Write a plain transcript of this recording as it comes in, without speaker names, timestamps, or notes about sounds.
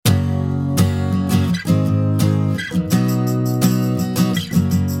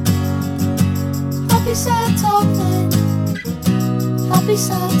Happy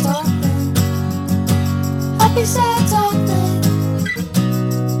sad talk thing. Happy sad talk thing.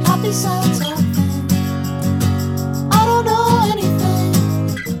 Happy sad talk thing. I don't know anything.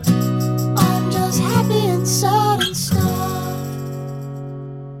 I'm just happy and sad and stuff.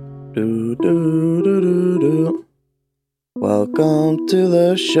 Do, do, do, do, do. Welcome to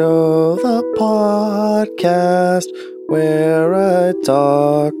the show, the podcast where I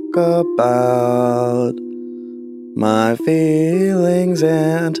talk about my feelings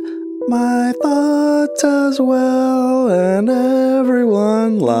and my thoughts as well, and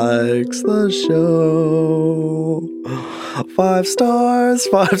everyone likes the show. 5 stars,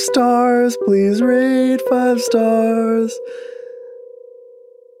 5 stars, please rate 5 stars.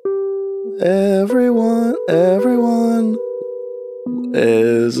 Everyone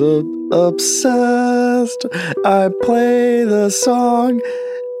is obsessed. I play the song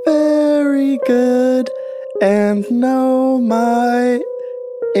very good, and no, my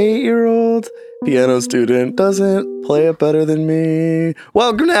 8-year-old piano student doesn't play it better than me.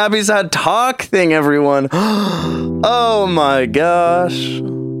 Welcome to Happy Sad Talk Thing, everyone. Oh my gosh.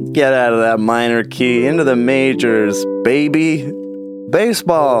 Get out of that minor key, into the majors, baby.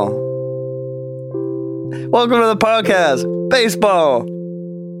 Baseball. Welcome to the podcast, baseball.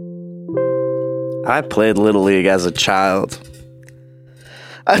 I played Little League as a child.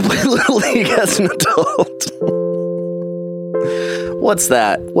 I played Little League as an adult. What's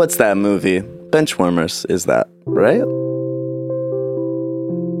that? What's that movie? Benchwarmers, is that, right?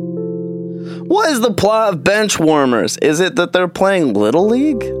 What is the plot of Benchwarmers? Is it that they're playing Little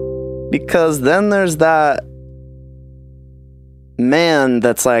League? Because then there's that man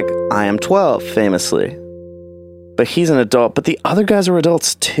that's like, I am 12, famously. But he's an adult, but the other guys are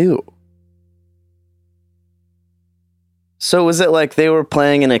adults too. So was it like they were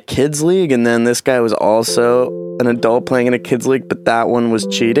playing in a kids league and then this guy was also an adult playing in a kids league, but that one was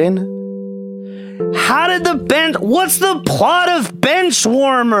cheating? How did what's the plot of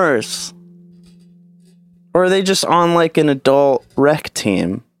Benchwarmers? Or are they just on like an adult rec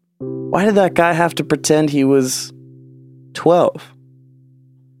team? Why did that guy have to pretend he was 12?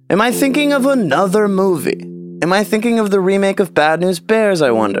 Am I thinking of another movie? Am I thinking of the remake of Bad News Bears,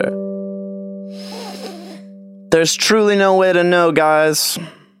 I wonder? There's truly no way to know, guys.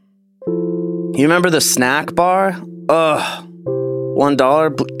 You remember the snack bar? Ugh.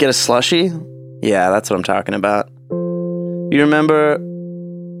 $1, get a slushie? Yeah, that's what I'm talking about. You remember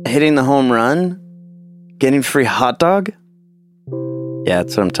hitting the home run? Getting free hot dog? Yeah,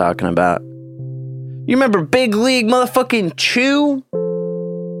 that's what I'm talking about. You remember Big League motherfucking Chew?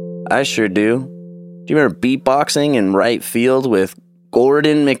 I sure do. Do you remember beatboxing in right field with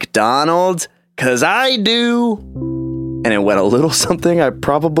Gordon McDonald? 'Cause I do. And it went a little something I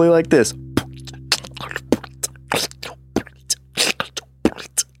probably like this.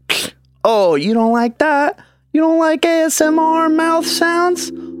 Oh, you don't like that? You don't like ASMR mouth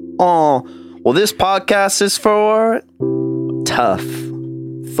sounds? Oh, well, this podcast is for tough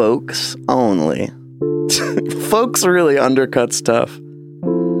folks only. Folks really undercuts tough.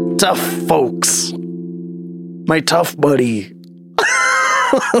 Tough folks. My tough buddy.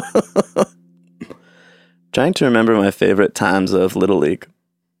 Trying to remember my favorite times of Little League.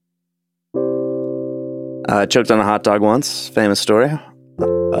 I choked on a hot dog once. Famous story.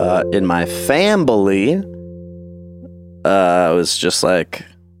 In my family, it was just like,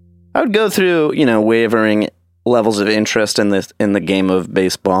 I would go through, wavering levels of interest in the game of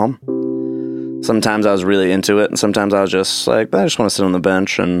baseball. Sometimes I was really into it, and sometimes I was just like, I just want to sit on the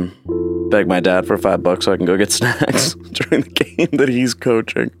bench and beg my dad for $5 so I can go get snacks during the game that he's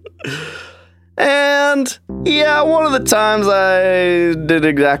coaching. And yeah, one of the times I did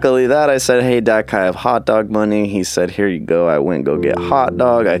exactly that. I said, hey, Dad, can I have hot dog money? He said, here you go. I went go get hot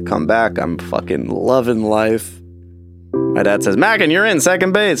dog. I come back. I'm fucking loving life. My dad says, Mackin, you're in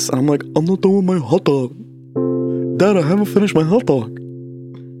second base. I'm like, I'm not done with my hot dog. Dad, I haven't finished my hot dog.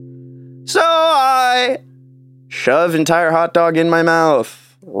 So I shove entire hot dog in my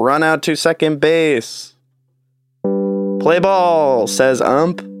mouth. Run out to second base. Play ball, says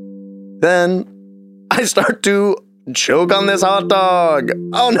ump. Then I start to choke on this hot dog.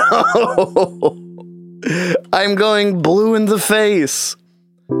 Oh no! I'm going blue in the face.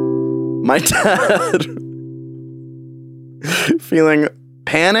 My dad, feeling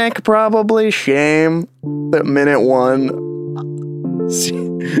panic, probably shame, at minute 1,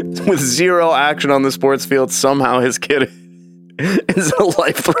 with zero action on the sports field, somehow his kid is in a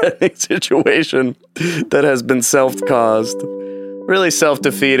life-threatening situation that has been self-caused. Really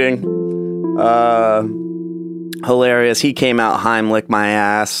self-defeating. Hilarious. He came out Heimlich my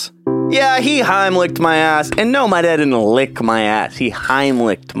ass. Yeah, he Heimlicked my ass. And no, my dad didn't lick my ass. He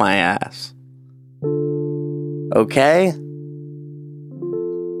Heimlicked my ass. Okay?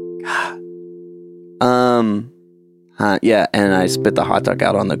 Yeah, and I spit the hot dog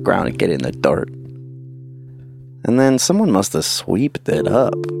out on the ground and get in the dirt. And then someone must have sweeped it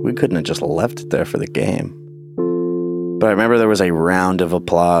up. We couldn't have just left it there for the game. But I remember there was a round of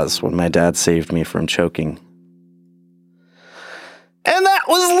applause when my dad saved me from choking. And that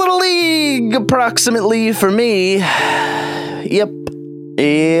was Little League, approximately, for me. Yep.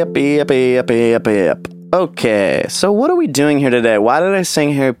 Okay, so what are we doing here today? Why did I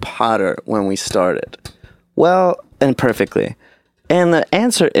sing Harry Potter when we started? Well, and perfectly. And the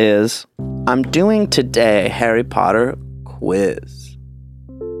answer is, I'm doing today Harry Potter quiz.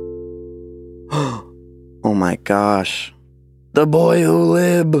 Oh my gosh. The boy who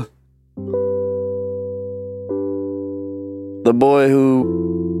lived. The boy who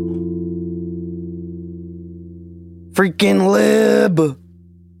freaking lib.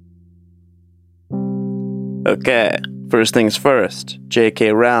 Okay, first things first.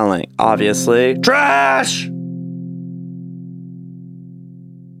 J.K. Rowling, obviously, trash!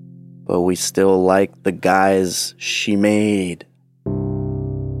 But we still like the guys she made.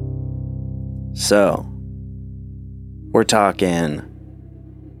 So, we're talking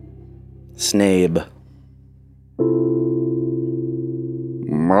Snape.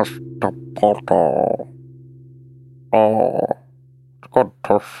 Mr. Potter. Oh, it's good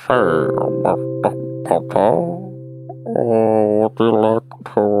to see you, Mr. Potter. Oh, would you like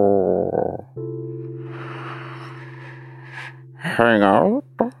to hang out?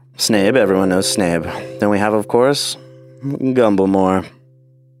 Snape, everyone knows Snape. Then we have, of course, Gumblemore.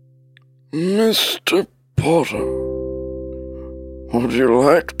 Mr. Potter, would you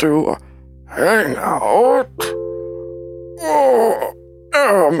like to hang out? Oh,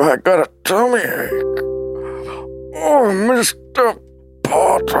 I got a tummy ache. Oh, Mr.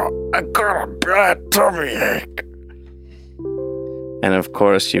 Potter, I got a bad tummy ache. And of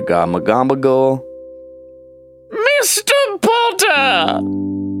course, you got McGonagall. Mr. Potter!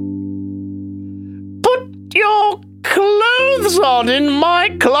 Put your clothes on in my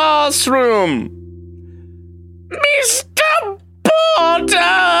classroom! Mr.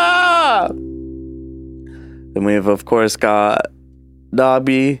 Potter! Then we've, of course, got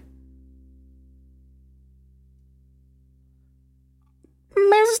Dobby.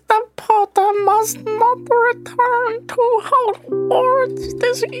 Mr. Potter must not return to Hogwarts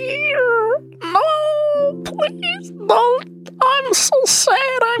this year. No, please don't. I'm so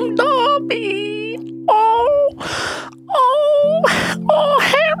sad I'm Dobby. Oh,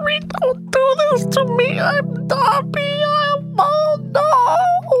 Harry, don't do this to me. I'm Dobby. Oh,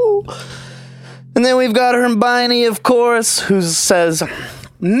 no. And then we've got Hermione, of course, who says,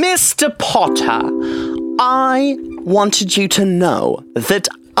 Mr. Potter, I wanted you to know that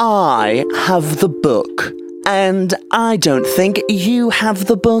I have the book, and I don't think you have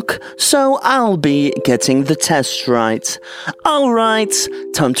the book, so I'll be getting the test right. All right,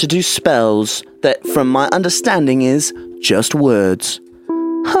 time to do spells that, from my understanding, is just words.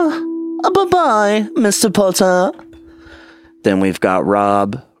 Bye-bye, Mr. Potter. Then we've got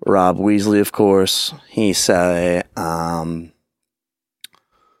Rob Weasley, of course. He say,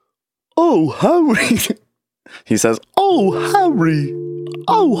 Oh, Harry. He says, Oh, Harry.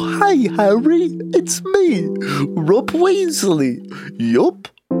 Oh, hi, Harry. It's me, Rob Weasley. Yup.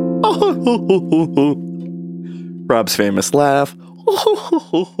 Rob's famous laugh. I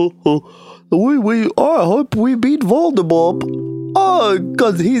hope we beat Voldemort. Oh,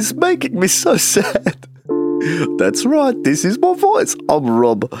 God, he's making me so sad. That's right, this is my voice. I'm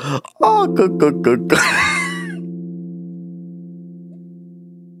Rob. Oh,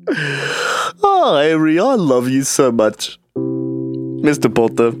 Oh, Harry, I love you so much. Mr.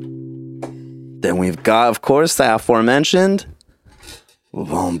 Potter. Then we've got, of course, the aforementioned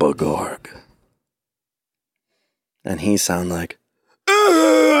Vombagorg. And he sound like,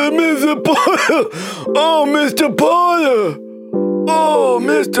 Mr. Potter! Oh, Mr. Potter! Oh,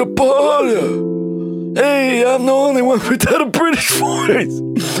 Mr. Potter! Hey, I'm the only one without a British voice!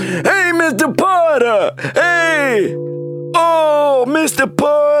 Hey, Mr. Potter! Hey! Oh, Mr.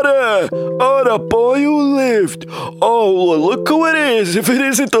 Potter! Oh, the boy who lived! Oh, look who it is! If it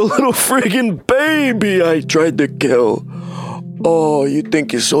isn't the little friggin' baby I tried to kill! Oh, you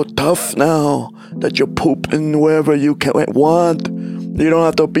think you're so tough now that you're pooping wherever you want? You don't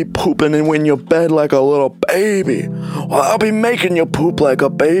have to be pooping in your bed like a little baby. Well, I'll be making you poop like a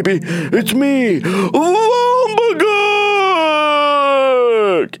baby. It's me, Vombagorg!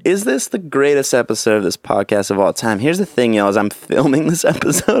 Look, is this the greatest episode of this podcast of all time? Here's the thing, y'all, is I'm filming this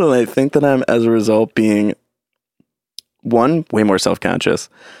episode, and I think that I'm, as a result, being, one, way more self-conscious,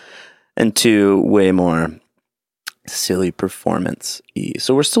 and two, way more silly performance-y.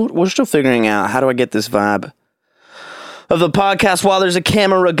 So we're still figuring out, how do I get this vibe of the podcast while there's a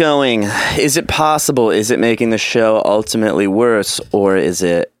camera going? Is it possible? Is it making the show ultimately worse, or is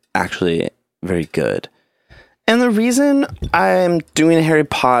it actually very good? And the reason I'm doing Harry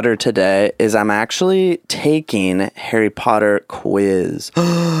Potter today is I'm actually taking Harry Potter quiz.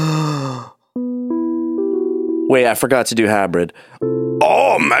 Wait, I forgot to do hybrid.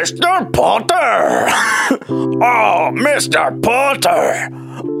 Oh, Mr. Potter! Oh, Mr. Potter!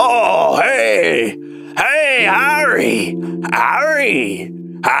 Oh, hey! Hey, Harry! Harry!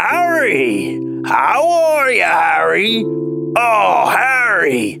 Harry! How are you, Harry? Oh,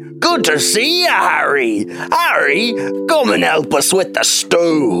 Harry! Good to see you, Harry! Harry, come and help us with the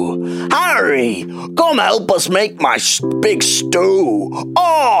stew! Harry, come help us make my big stew!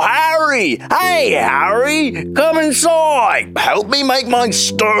 Oh, Harry! Hey, Harry! Come inside! Help me make my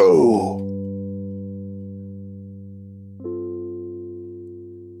stew!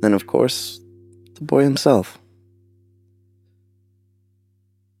 Then, of course, the boy himself.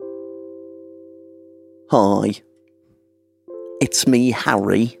 Hi. It's me,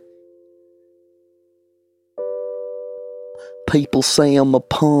 Harry. People say I'm a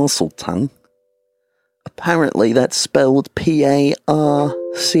Parseltongue. Apparently that's spelled Parcel.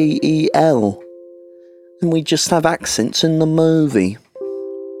 And we just have accents in the movie.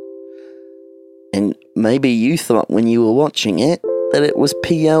 And maybe you thought when you were watching it that it was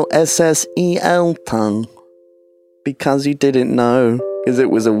Possel tongue. Because you didn't know, because it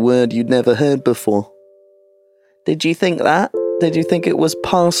was a word you'd never heard before. Did you think that? Did you think it was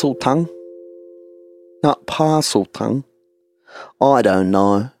Parseltongue? Not Parseltongue? I don't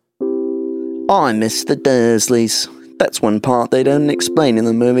know. I miss the Dursleys. That's one part they don't explain in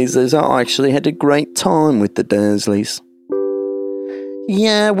the movies, is I actually had a great time with the Dursleys.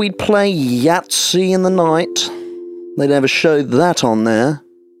 Yeah, we'd play Yahtzee in the night. They never showed that on there.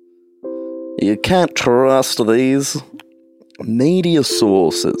 You can't trust these media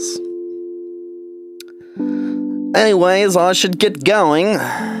sources. Anyways, I should get going.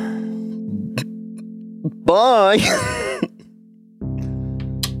 Bye.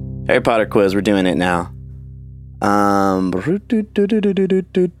 Harry Potter quiz, we're doing it now. Oh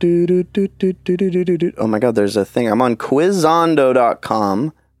my god, there's a thing. I'm on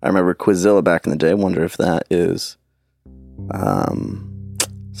Quizondo.com. I remember Quizilla back in the day. I wonder if that is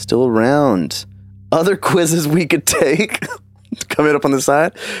still around. Other quizzes we could take. Coming up on the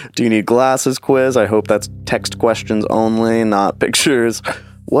side. Do you need glasses quiz? I hope that's text questions only, not pictures.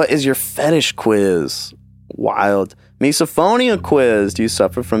 What is your fetish quiz? Wild. Misophonia quiz. Do you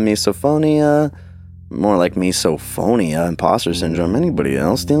suffer from misophonia? More like misophonia, imposter syndrome. Anybody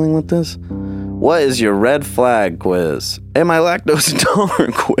else dealing with this? What is your red flag quiz? Am I lactose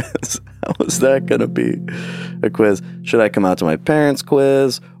intolerant quiz? How is that gonna be a quiz? Should I come out to my parents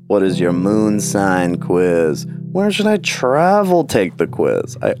quiz? What is your moon sign quiz? Where should I travel take the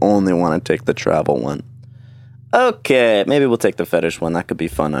quiz? I only want to take the travel one. Okay, maybe we'll take the fetish one. That could be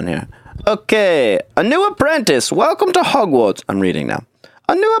fun on here. Okay, a new apprentice. Welcome to Hogwarts. I'm reading now.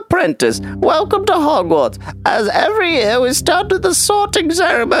 A new apprentice. Welcome to Hogwarts. As every year, we start with the sorting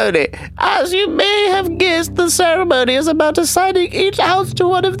ceremony. As you may have guessed, the ceremony is about assigning each house to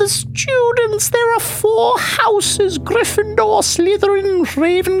one of the students. There are 4 houses: Gryffindor, Slytherin,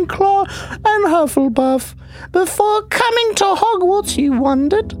 Ravenclaw, and Hufflepuff. Before coming to Hogwarts, you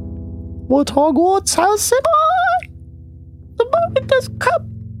wondered, what Hogwarts house am I? The moment has come,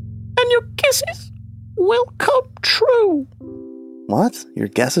 and your guesses will come true. What? Your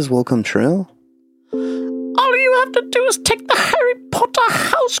guesses will come true? All you have to do is take the Harry Potter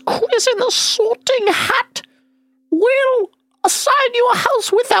house quiz in the sorting hat. We'll assign you a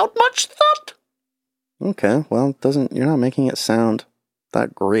house without much thought. Okay, well, you're not making it sound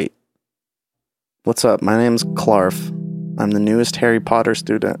that great. What's up? My name's Clarf. I'm the newest Harry Potter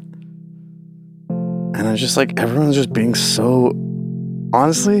student. And I'm just like, everyone's just being so,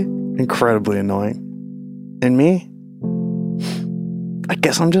 honestly, incredibly annoying. And me? I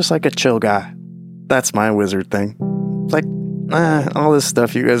guess I'm just like a chill guy. That's my wizard thing. Like, all this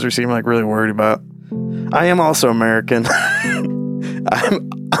stuff you guys are seeming like really worried about. I am also American. I'm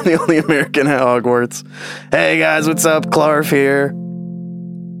the only American at Hogwarts. Hey guys, what's up? Clarf here.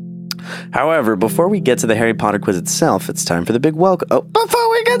 However, before we get to the Harry Potter quiz itself, it's time for the big welcome. Oh,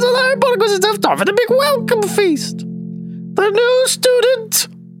 before we get to the Harry Potter quiz itself, it's time for the big welcome feast. The new student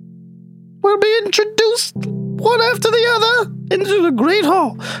will be introduced one after the other, into the Great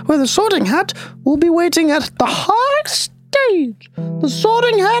Hall, where the Sorting Hat will be waiting at the high stage. The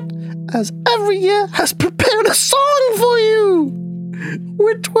Sorting Hat, as every year, has prepared a song for you,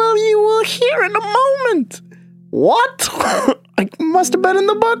 which you will hear in a moment. What? I must have been in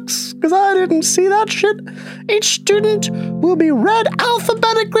the books, because I didn't see that shit. Each student will be read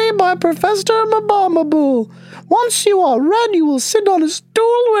alphabetically by Professor Mabamabool. Once you are read, you will sit on a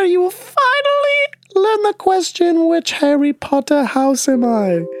stool where you will finally learn the question, which Harry Potter house am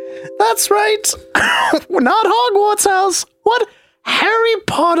I? That's right. Not Hogwarts house. What Harry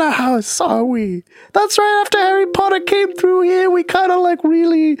Potter house are we? That's right, after Harry Potter came through here, we kind of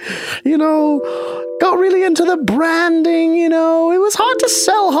really, got really into the branding, It was hard to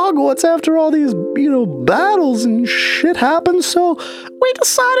sell Hogwarts after all these, battles and shit happened, so we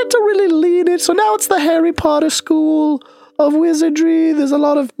decided to really lead it. So now it's the Harry Potter School of Wizardry. There's a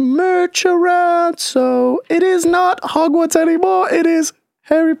lot of merch around, so it is not Hogwarts anymore. It is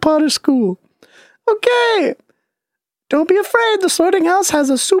Harry Potter School. Okay. Don't be afraid, the Sorting House has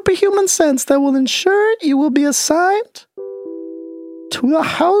a superhuman sense that will ensure you will be assigned to a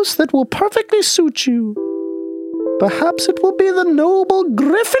house that will perfectly suit you. Perhaps it will be the noble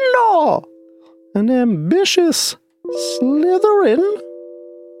Gryffindor, an ambitious Slytherin,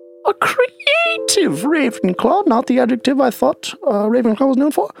 a creative Ravenclaw, not the adjective I thought Ravenclaw was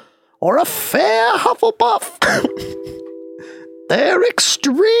known for, or a fair Hufflepuff. They're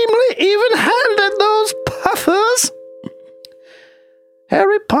extremely even-handed, those puffers.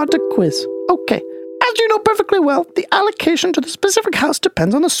 Harry Potter quiz. Okay, as you know perfectly well, the allocation to the specific house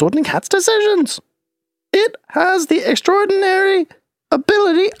depends on the Sorting Hat's decisions. It has the extraordinary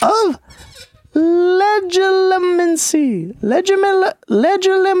ability of legilimency.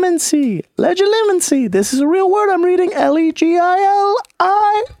 Legilimency. This is a real word I'm reading.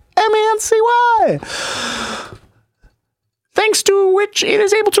 Legilimency. Thanks to which it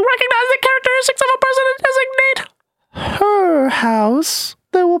is able to recognize the characteristics of a person and designate her house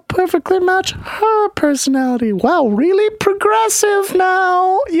that will perfectly match her personality. Wow, really progressive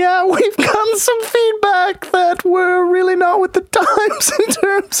now. Yeah, we've gotten some feedback that we're really not with the times in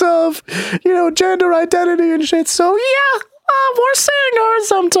terms of, gender identity and shit. So yeah, we're saying her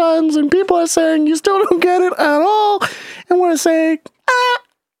sometimes, and people are saying you still don't get it at all, and we're saying, I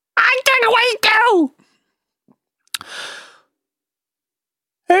think we do.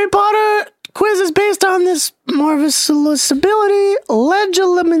 Harry Potter quiz is based on this marvelous ability,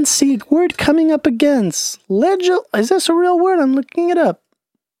 legilimency. Word coming up against. Is this a real word? I'm looking it up.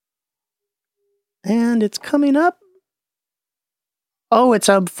 And it's coming up. Oh, it's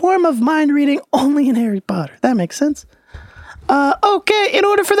a form of mind reading only in Harry Potter. That makes sense. Okay, in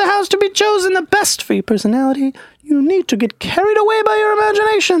order for the house to be chosen the best for your personality, you need to get carried away by your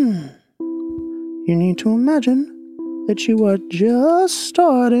imagination. You need to imagine that you are just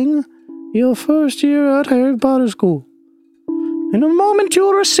starting your first year at Harry Potter School. In a moment, you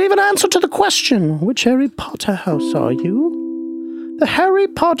will receive an answer to the question, which Harry Potter house are you? The Harry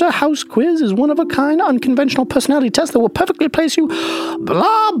Potter House Quiz is one of a kind, unconventional personality test that will perfectly place you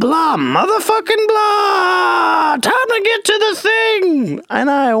blah, blah, motherfucking blah. Time to get to the thing. And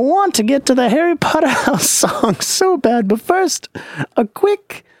I want to get to the Harry Potter House song so bad. But first, a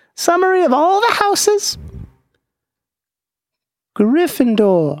quick summary of all the houses.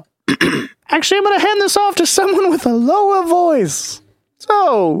 Gryffindor. Actually, I'm going to hand this off to someone with a lower voice.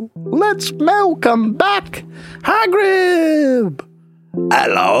 So, let's welcome back Hagrid.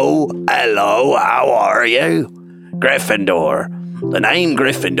 Hello, how are you? Gryffindor. The name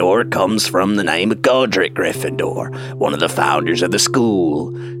Gryffindor comes from the name of Godric Gryffindor, one of the founders of the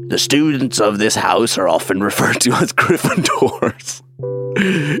school. The students of this house are often referred to as Gryffindors.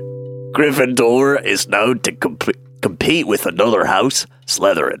 Gryffindor is known to compete with another house,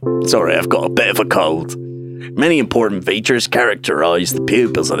 Slytherin. Sorry, I've got a bit of a cold. Many important features characterize the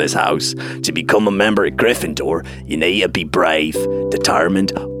pupils of this house. To become a member of Gryffindor, you need to be brave,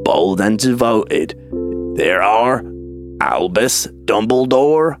 determined, bold, and devoted. There are Albus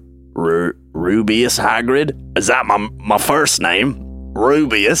Dumbledore, Rubeus Hagrid. Is that my first name?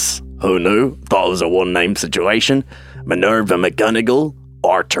 Rubeus. Who knew? Thought it was a one-name situation. Minerva McGonagall,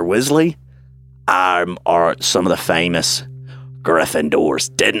 Arthur Weasley, are some of the famous Gryffindors.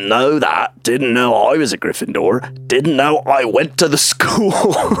 Didn't know that. Didn't know I was a Gryffindor. Didn't know I went to the school.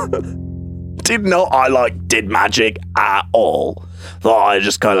 Didn't know I did magic at all. Thought I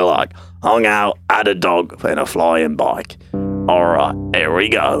just kind of hung out, had a dog and a flying bike. Alright, here we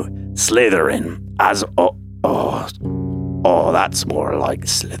go. Slytherin. That's more like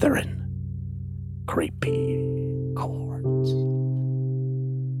Slytherin. Creepy chords.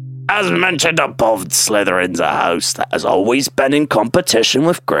 As mentioned above, Slytherin's a house that has always been in competition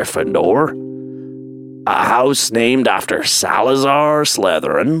with Gryffindor. A house named after Salazar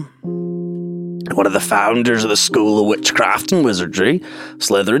Slytherin, one of the founders of the School of Witchcraft and Wizardry.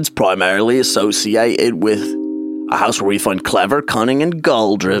 Slytherin's primarily associated with a house where we find clever, cunning, and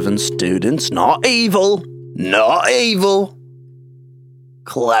goal-driven students. Not evil. Not evil.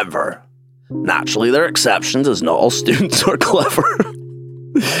 Clever. Naturally, there are exceptions, as not all students are clever.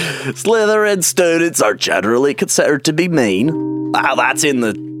 Slytherin students are generally considered to be mean. Wow, that's in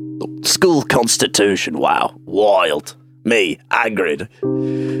the school constitution. Wow. Wild. Me. Hagrid.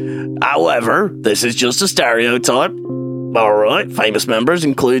 However, this is just a stereotype. Alright, famous members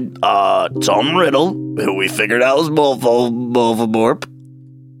include Tom Riddle, who we figured out was Voldemort,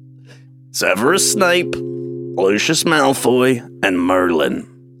 Severus Snape, Lucius Malfoy, and Merlin.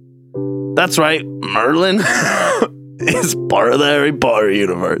 That's right, Merlin is part of the Harry Potter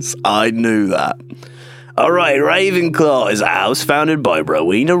universe. I knew that. Alright, Ravenclaw is a house founded by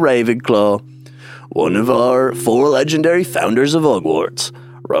Rowena Ravenclaw, one of our 4 legendary founders of Hogwarts.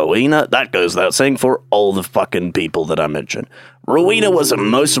 Rowena, that goes without saying for all the fucking people that I mentioned. Rowena was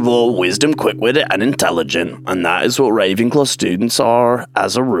most of all wisdom, quick-witted, and intelligent, and that is what Ravenclaw students are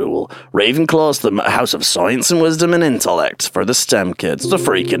as a rule. Ravenclaw is the house of science and wisdom and intellect for the STEM kids, the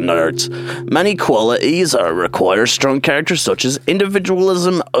freaking nerds. Many qualities require strong characters such as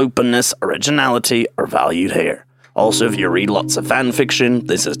individualism, openness, originality are valued here. Also, if you read lots of fanfiction,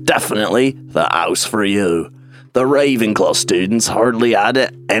 this is definitely the house for you. The Ravenclaw students hardly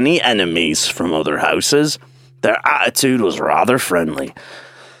had any enemies from other houses. Their attitude was rather friendly.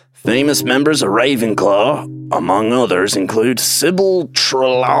 Famous members of Ravenclaw, among others, include Sybil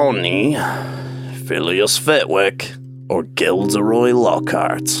Trelawney, Phileas Fitwick, or Gilderoy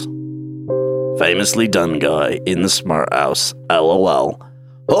Lockhart. Famously done guy in the smart house, LOL.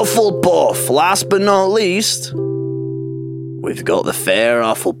 Hufflepuff, last but not least, we've got the fair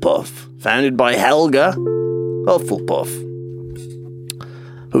Hufflepuff, founded by Helga Hufflepuff,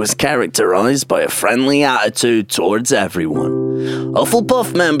 who is characterized by a friendly attitude towards everyone.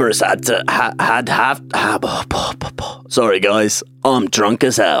 Hufflepuff members sorry guys, I'm drunk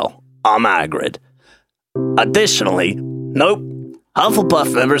as hell. I'm Hagrid. Additionally,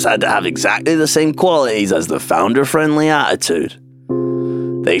 Hufflepuff members had to have exactly the same qualities as the founder-friendly attitude.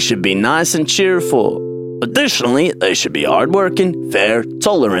 They should be nice and cheerful. Additionally, they should be hardworking, fair,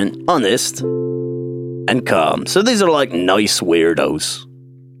 tolerant, honest, and calm. So these are like nice weirdos.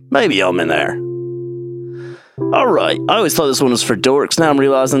 Maybe I'm in there. Alright, I always thought this one was for dorks. Now I'm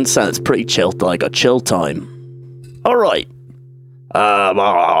realizing it's pretty chill, like a chill time. Alright.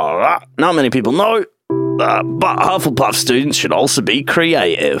 Not many people know, but Hufflepuff students should also be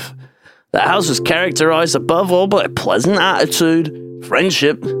creative. The house is characterized above all by a pleasant attitude,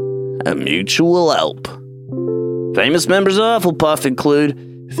 friendship, and mutual help. Famous members of Hufflepuff include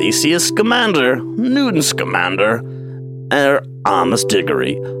Theseus Scamander, Newton Scamander, and Amos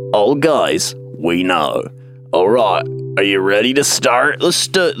Diggory. All guys we know. Alright, are you ready to start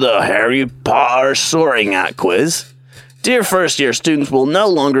the Harry Potter Sorting Hat quiz? Dear first year students, will no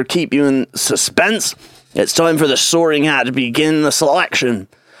longer keep you in suspense. It's time for the Sorting Hat to begin the selection.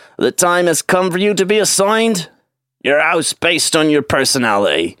 The time has come for you to be assigned your house based on your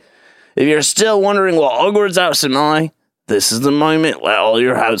personality. If you're still wondering what Hogwarts house am I, this is the moment, let all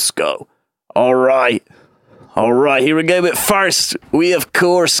your house go. Alright, here we go. But first, we of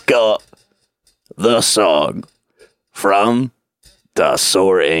course got the song from The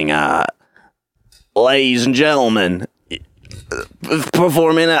Sorting Hat. Ladies and gentlemen,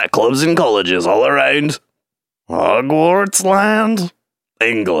 performing at clubs and colleges all around Hogwarts land,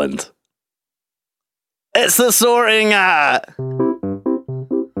 England. It's The Sorting Hat.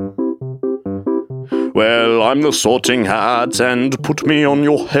 Well, I'm the Sorting Hat, and put me on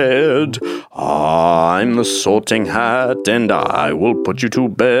your head. I'm the Sorting Hat, and I will put you to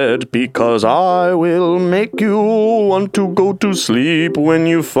bed, because I will make you want to go to sleep when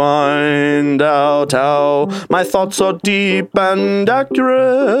you find out how my thoughts are deep and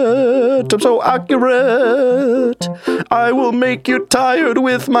accurate. I'm so accurate. I will make you tired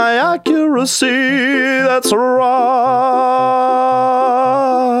with my accuracy. That's right.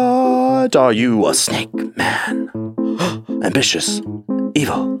 Are you a snake man? Ambitious,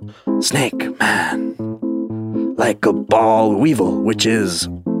 evil, snake man. Like a ball weevil, which is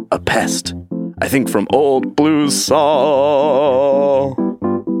a pest. I think from Old Blues Saw.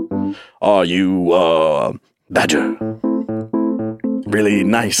 Are you a badger? Really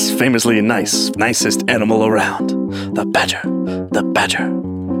nice, famously nice, nicest animal around. The badger, the badger.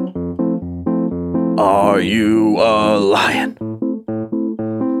 Are you a lion?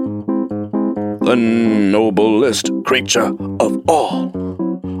 the noblest creature of all.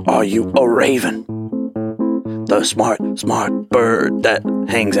 Are you a raven? The smart bird that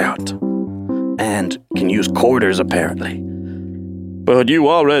hangs out and can use quarters, apparently. But you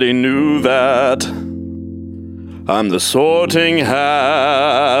already knew that. I'm the Sorting Hat,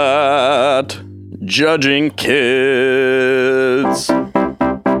 judging kids.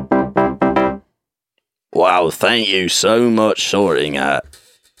 Wow, thank you so much, Sorting Hat.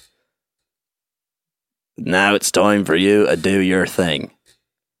 Now it's time for you to do your thing.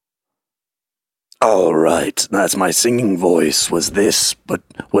 All right, that's my singing voice. Was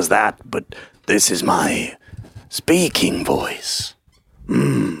that, but this is my speaking voice.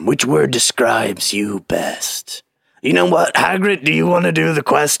 Which word describes you best? You know what, Hagrid, do you want to do the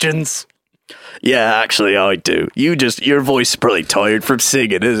questions? Yeah, actually, I do. Your voice is probably tired from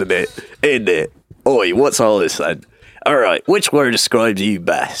singing, isn't it? Oi, what's all this then? All right, which word describes you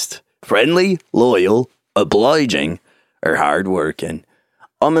best? Friendly, loyal, obliging, or hardworking?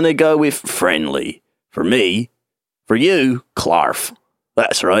 I'm gonna go with friendly. For me. For you, Clarf.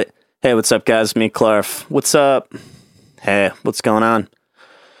 That's right. Hey, what's up, guys? Me, Clarf. What's up? Hey, what's going on?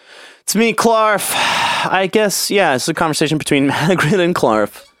 It's me, Clarf. I guess, yeah, it's a conversation between Hagrid and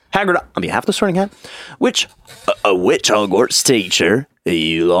Clarf. Hagrid, on behalf of the Sorting Hat, which Hogwarts teacher do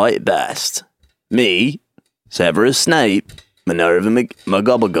you like best? Me, Severus Snape, Minerva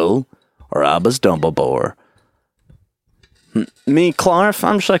McGonagall, or Albus Dumbledore? Me, Clarf,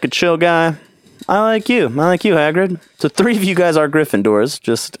 I'm just like a chill guy. I like you, Hagrid. So 3 of you guys are Gryffindors,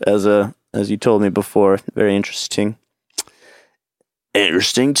 just as you told me before. Very interesting.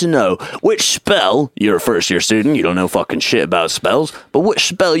 Interesting to know. Which spell, you're a first year student, you don't know fucking shit about spells, but which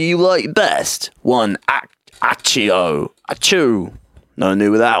spell you like best? 1, Accio. Achoo. No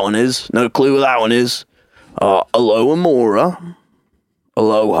clue what that one is. Aloha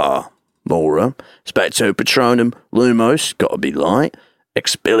Mora. Specto Patronum Lumos, gotta be light.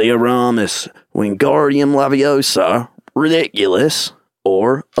 Expelliarmus, Wingardium Leviosa, Ridiculous,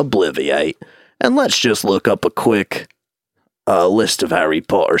 or Obliviate. And let's just look up a quick list of Harry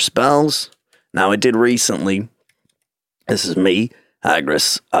Potter spells. Now, I did recently. This is me,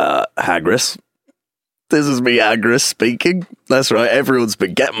 Hagrid. This is me, Hagrid, speaking. That's right, everyone's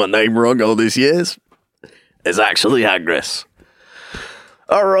been getting my name wrong all these years. It's actually Hagrid.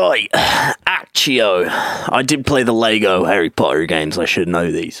 Alright, Accio. I did play the Lego Harry Potter games, I should know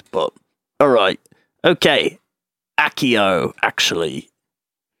these, but... Alright, okay. Accio, actually.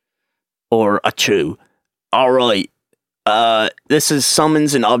 Or Achoo. Alright, this is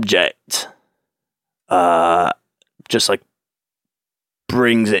summons an object. Just like...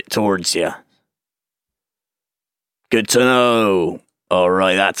 brings it towards you. Good to know.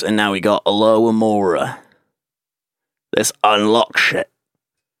 Alright, and now we got Aloha Mora. This unlocks shit.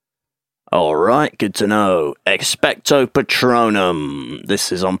 Alright, good to know. Expecto Patronum.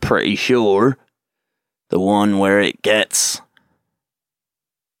 This is, I'm pretty sure, the one where it gets...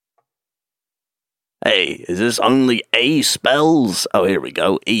 Hey, is this only A spells? Oh, here we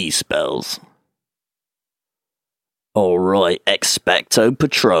go. E spells. Alright, Expecto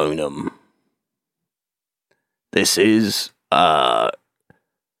Patronum. This is,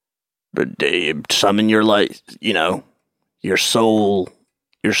 summon your, your soul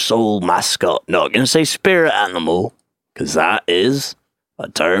mascot. Not gonna say spirit animal, because that is a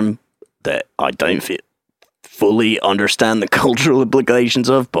term that I don't fully understand the cultural implications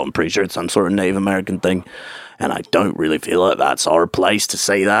of, but I'm pretty sure it's some sort of Native American thing, and I don't really feel like that's our place to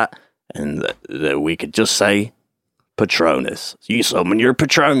say that, and that we could just say Patronus. You summon your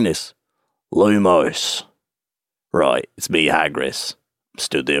Patronus. Lumos. Right, it's me, Hagrid. I'm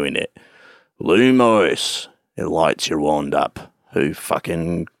still doing it. Lumos. It lights your wand up. Who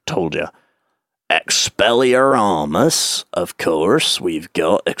fucking told you? Expelliarmus, of course. We've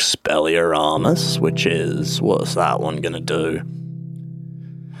got Expelliarmus, which is... What's that one gonna do?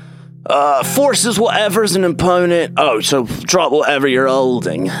 Forces whatever's an opponent... Oh, so drop whatever you're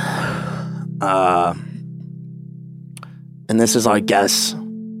holding. And this is, I guess...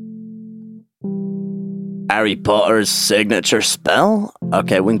 Harry Potter's signature spell?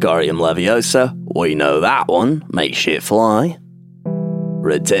 Okay, Wingardium Leviosa. We know that one. Make shit fly.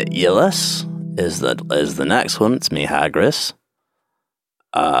 Ridiculous is the next one. It's me, Hagrid.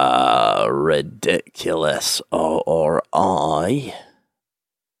 Ridiculous. Or I.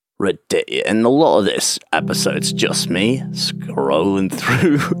 And a lot of this episode's just me scrolling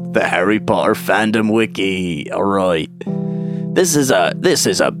through the Harry Potter fandom wiki. Alright. This is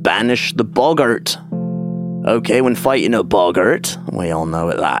a banish the boggart. Okay, when fighting a boggart, we all know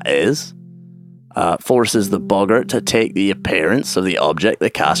what that is. Forces the boggart to take the appearance of the object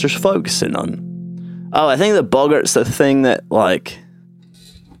the caster's focusing on. Oh, I think the boggart's the thing that, like,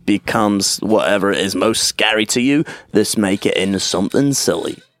 becomes whatever is most scary to you. This make it into something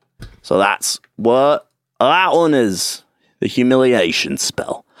silly. So that's what that one is. The humiliation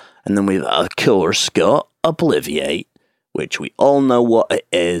spell. And then we've got Killer Scott Obliviate, which we all know what it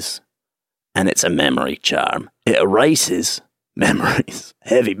is. And it's a memory charm. It erases memories.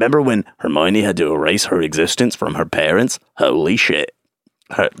 Heavy. Remember when Hermione had to erase her existence from her parents? Holy shit.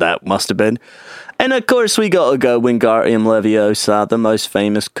 That must have been. And of course we gotta go Wingardium Leviosa, the most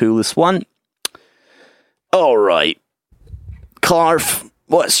famous, coolest one. Alright. Clarf,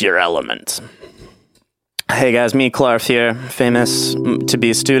 what's your element? Hey guys, me Clarf here, famous to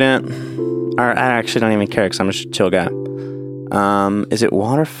be a student. Or I actually don't even care because I'm just a chill guy. Is it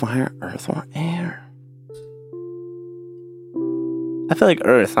water, fire, earth, or air? I feel like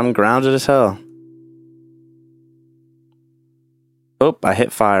earth. I'm grounded as hell. Oh, I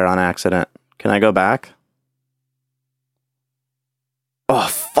hit fire on accident. Can I go back? Oh,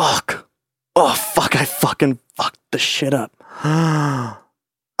 fuck. Oh, fuck. I fucking fucked the shit up. Oh,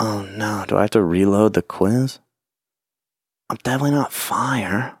 no. Do I have to reload the quiz? I'm definitely not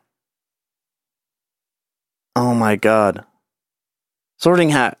fire. Oh, my God. Sorting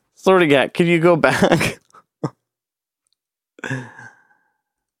hat. Sorting hat. Can you go back?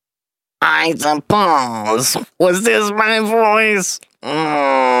 I suppose. Was this my voice?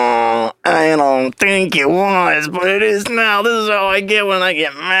 I don't think it was, but it is now. This is how I get when I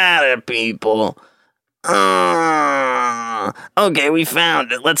get mad at people. Okay, we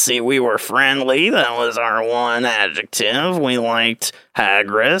found it. Let's see. We were friendly. That was our one adjective. We liked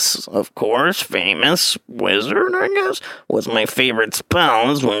Hagrid, of course. Famous wizard, I guess. Was my favorite spell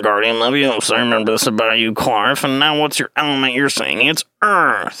is Wingardium Leviosa. I remember this about you, Clarf. And now what's your element? You're saying it's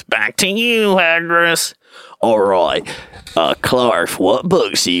Earth. Back to you, Hagrid. Alright. Clarf, what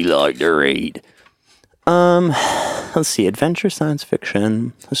books do you like to read? Let's see. Adventure, science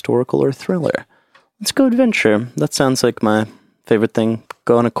fiction, historical, or thriller. Let's go adventure. That sounds like my favorite thing.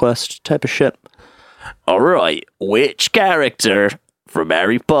 Go on a quest type of shit. Alright, which character from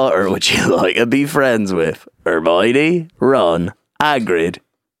Harry Potter would you like to be friends with? Hermione, Ron, Hagrid,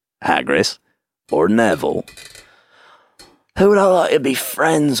 or Neville? Who would I like to be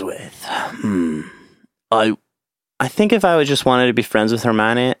friends with? I think if I just wanted to be friends with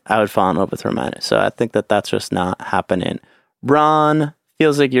Hermione, I would fall in love with Hermione. So I think that's just not happening. Ron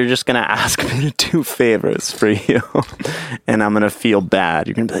feels like you're just going to ask me to do favors for you. And I'm going to feel bad.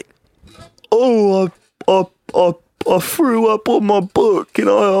 You're going to be like, oh, I threw up on my book. Can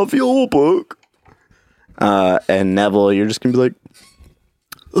I have your book? And Neville, you're just going to be like,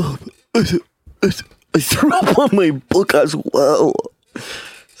 oh, I threw up on my book as well.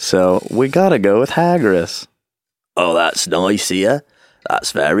 So we got to go with Hagrid. Oh, that's nice of you.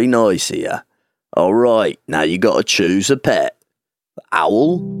 That's very nice of you. Alright, now you got to choose a pet.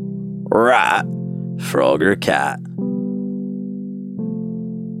 Owl, rat, frog, or cat?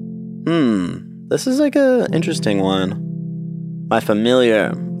 This is like a interesting one. My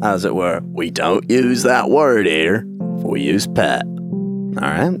familiar, as it were. We don't use that word here. We use pet.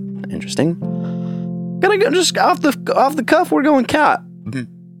 Alright, interesting. Gotta go just off the cuff, we're going cat.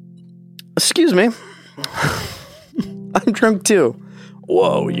 Excuse me. I'm drunk too.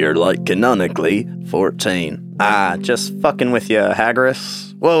 Whoa, you're like canonically 14. Just fucking with you,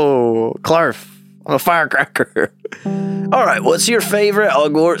 Hagrid. Whoa, Clarf. I'm a firecracker. Alright, what's your favorite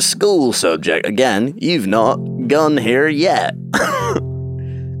Hogwarts school subject? Again, you've not gone here yet.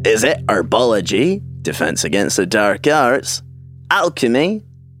 Is it herbology, defense against the dark arts, alchemy,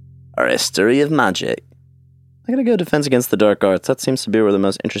 or history of magic? I gotta go defense against the dark arts. That seems to be where the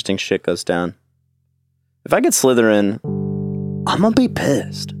most interesting shit goes down. If I get Slytherin, I'm gonna be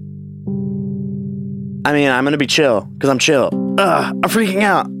pissed. I mean, I'm gonna be chill, because I'm chill. I'm freaking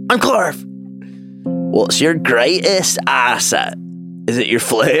out. I'm Clarf. What's your greatest asset? Is it your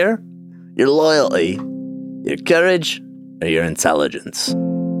flair, your loyalty, your courage, or your intelligence?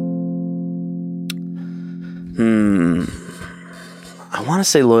 I want to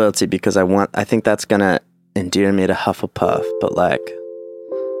say loyalty because I think that's gonna endear me to Hufflepuff, but like,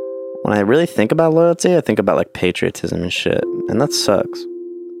 when I really think about loyalty, I think about like patriotism and shit, and that sucks.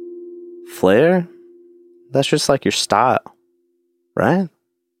 Flair? That's just like your style, right?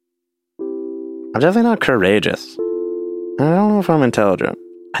 I'm definitely not courageous. I don't know if I'm intelligent.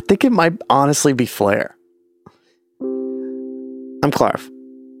 I think it might honestly be flair. I'm Clarf.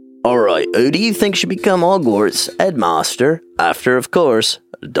 Alright, who do you think should become Hogwarts headmaster after, of course,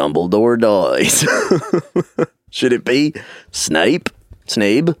 Dumbledore dies? Should it be Snape,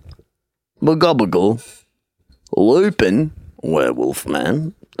 McGonagall, Lupin, Werewolf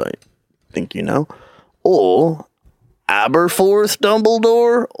Man, I think you know, Or Aberforth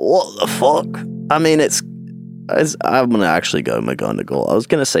Dumbledore? What the fuck? I mean, I'm going to actually go McGonagall. I was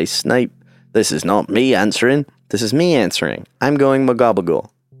going to say Snape. This is not me answering. This is me answering. I'm going McGobagall.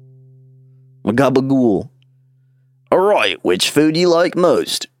 McGobagool. Alright, which food you like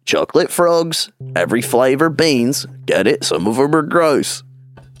most? Chocolate frogs, every flavor beans. Get it? Some of them are gross.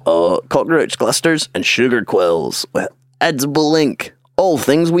 Cockroach clusters and sugar quills with edible ink. All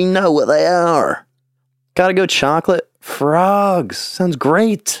things we know what they are. Gotta go chocolate frogs. Sounds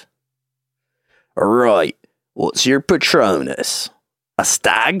great. Alright, what's your Patronus? A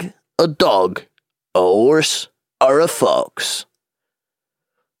stag, a dog, a horse, or a fox?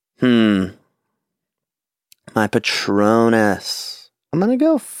 My Patronus. I'm gonna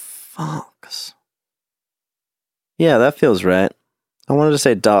go fox. Yeah, that feels right. I wanted to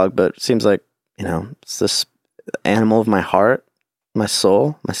say dog, but it seems like, it's this animal of my heart, my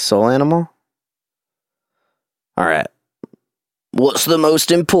soul animal. All right. What's the most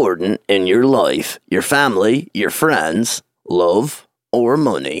important in your life? Your family, your friends, love, or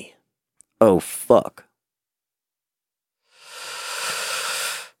money? Oh, fuck.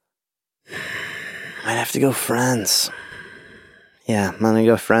 Might have to go friends. Yeah, I'm gonna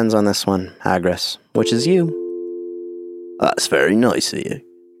go friends on this one, Hagris, which is you. That's very nice of you.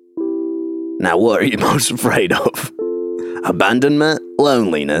 Now, what are you most afraid of? Abandonment,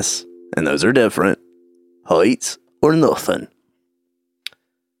 loneliness, and those are different. Heights, or nothing?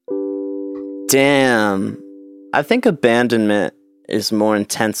 Damn. I think abandonment is more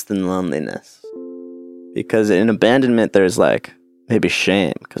intense than loneliness. Because in abandonment, there's maybe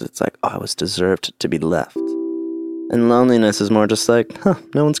shame, because it's I was deserved to be left. And loneliness is more just no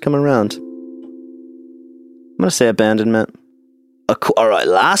one's coming around. I'm gonna say abandonment. Alright,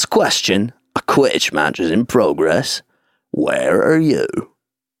 last question. A Quidditch match is in progress. Where are you?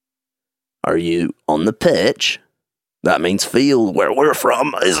 Are you on the pitch? That means field, where we're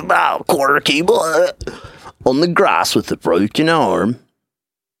from is now quirky, but on the grass with a broken arm.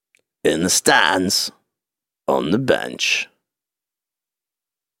 In the stands. On the bench.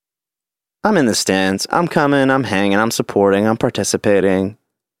 I'm in the stands. I'm coming, I'm hanging, I'm supporting, I'm participating.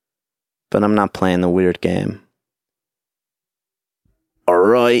 But I'm not playing the weird game.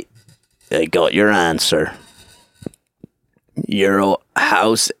 Alright, I got your answer. Your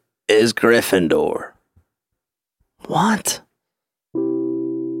house is Gryffindor. What?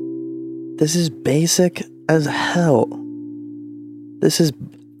 This is basic as hell. This is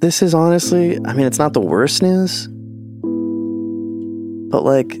honestly, it's not the worst news. But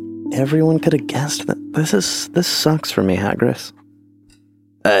everyone could have guessed that. This sucks for me, Hagris.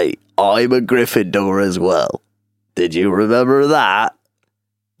 Hey, I'm a Gryffindor as well. Did you remember that?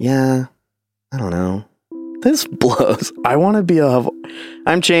 Yeah, I don't know. This blows. I want to be a Hufflepuff.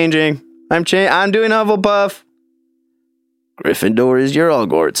 I'm changing. I'm doing Hufflepuff. Gryffindor is your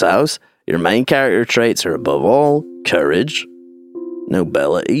Hogwarts house. Your main character traits are above all, courage,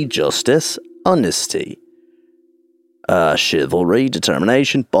 nobility, justice, honesty, chivalry,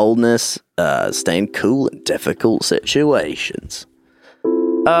 determination, boldness, staying cool in difficult situations.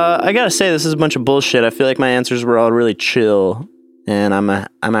 I gotta say, this is a bunch of bullshit. I feel like my answers were all really chill, and I'm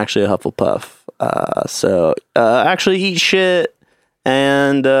actually a Hufflepuff. So actually eat shit,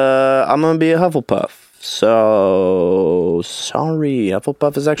 and I'm gonna be a Hufflepuff. So sorry,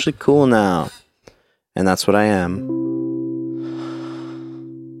 Hufflepuff is actually cool now, and that's what I am.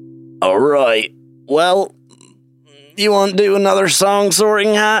 All right. Well, you want to do another song,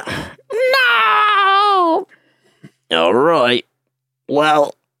 Sorting Hat? No! All right.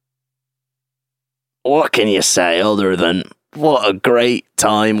 Well, what can you say other than what a great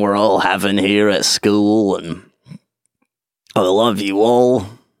time we're all having here at school, and I love you all.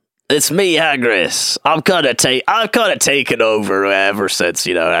 It's me, Hagris. I've kind of taken over ever since,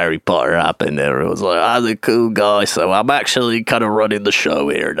 Harry Potter happened. There, it was I'm the cool guy, so I'm actually kind of running the show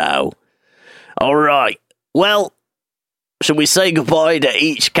here now. All right. Well, should we say goodbye to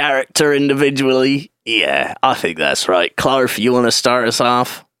each character individually? Yeah, I think that's right. Clarf, you want to start us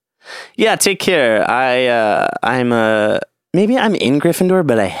off? Yeah, take care. Maybe I'm in Gryffindor,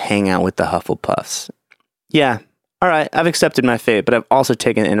 but I hang out with the Hufflepuffs. Yeah. All right, I've accepted my fate, but I've also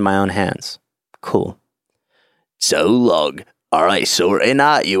taken it into my own hands. Cool. So long. All right, Sorting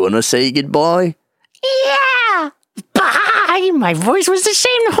Hat, you want to say goodbye? Yeah! Bye! My voice was the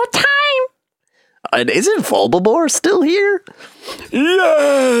same the whole time! And isn't Bulbasaur still here?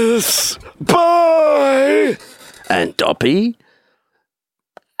 Yes! Bye! And Duppy?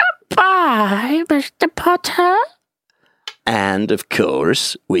 Bye, Mr. Potter. And, of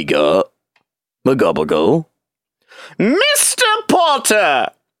course, we got McGobagall. Mr.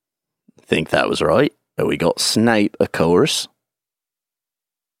 Potter! I think that was right. We got Snape, of course.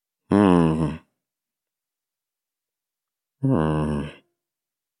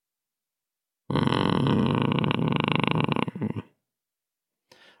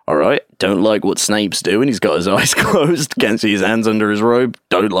 Alright, don't like what Snape's doing. He's got his eyes closed, can't see his hands under his robe.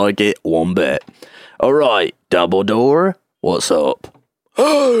 Don't like it one bit. Alright, Dumbledore, what's up?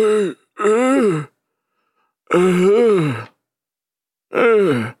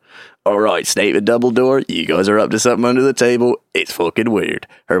 Alright, Snape and Dumbledore, you guys are up to something under the table. It's fucking weird.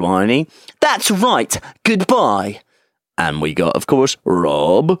 Hermione, that's right, goodbye. And we got, of course,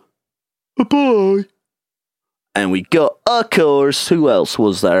 Rob. Bye. And we got, of course, who else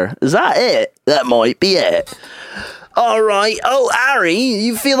was there? Is that it? That might be it. Alright, oh, Harry,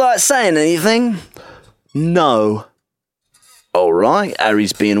 you feel like saying anything? No. Alright,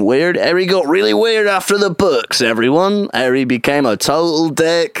 Harry's being weird. Harry got really weird after the books, everyone. Harry became a total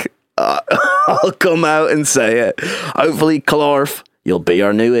dick. I'll come out and say it. Hopefully, Clarf, you'll be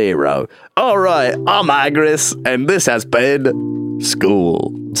our new hero. Alright, I'm Agris, and this has been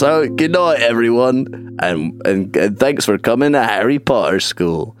School. So, good night, everyone, and thanks for coming to Harry Potter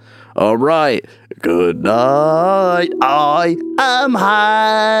School. Alright, good night. I am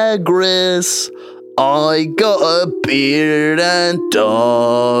Hagrid. I got a beard and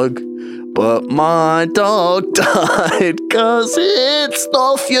dog, but my dog died 'cause it's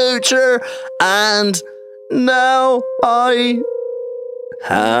the future, and now I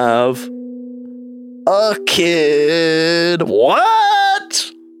have a kid.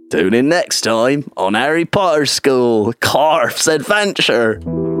 What? Tune in next time on Harry Potter School, Clarf's Adventure.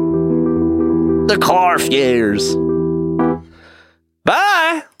 The Clarf Years.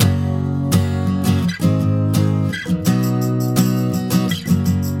 Bye!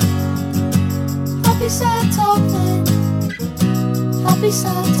 Happy sad talking. Happy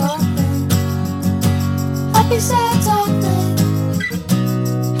sad talking. Happy sad talking.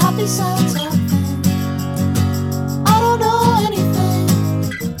 Happy sad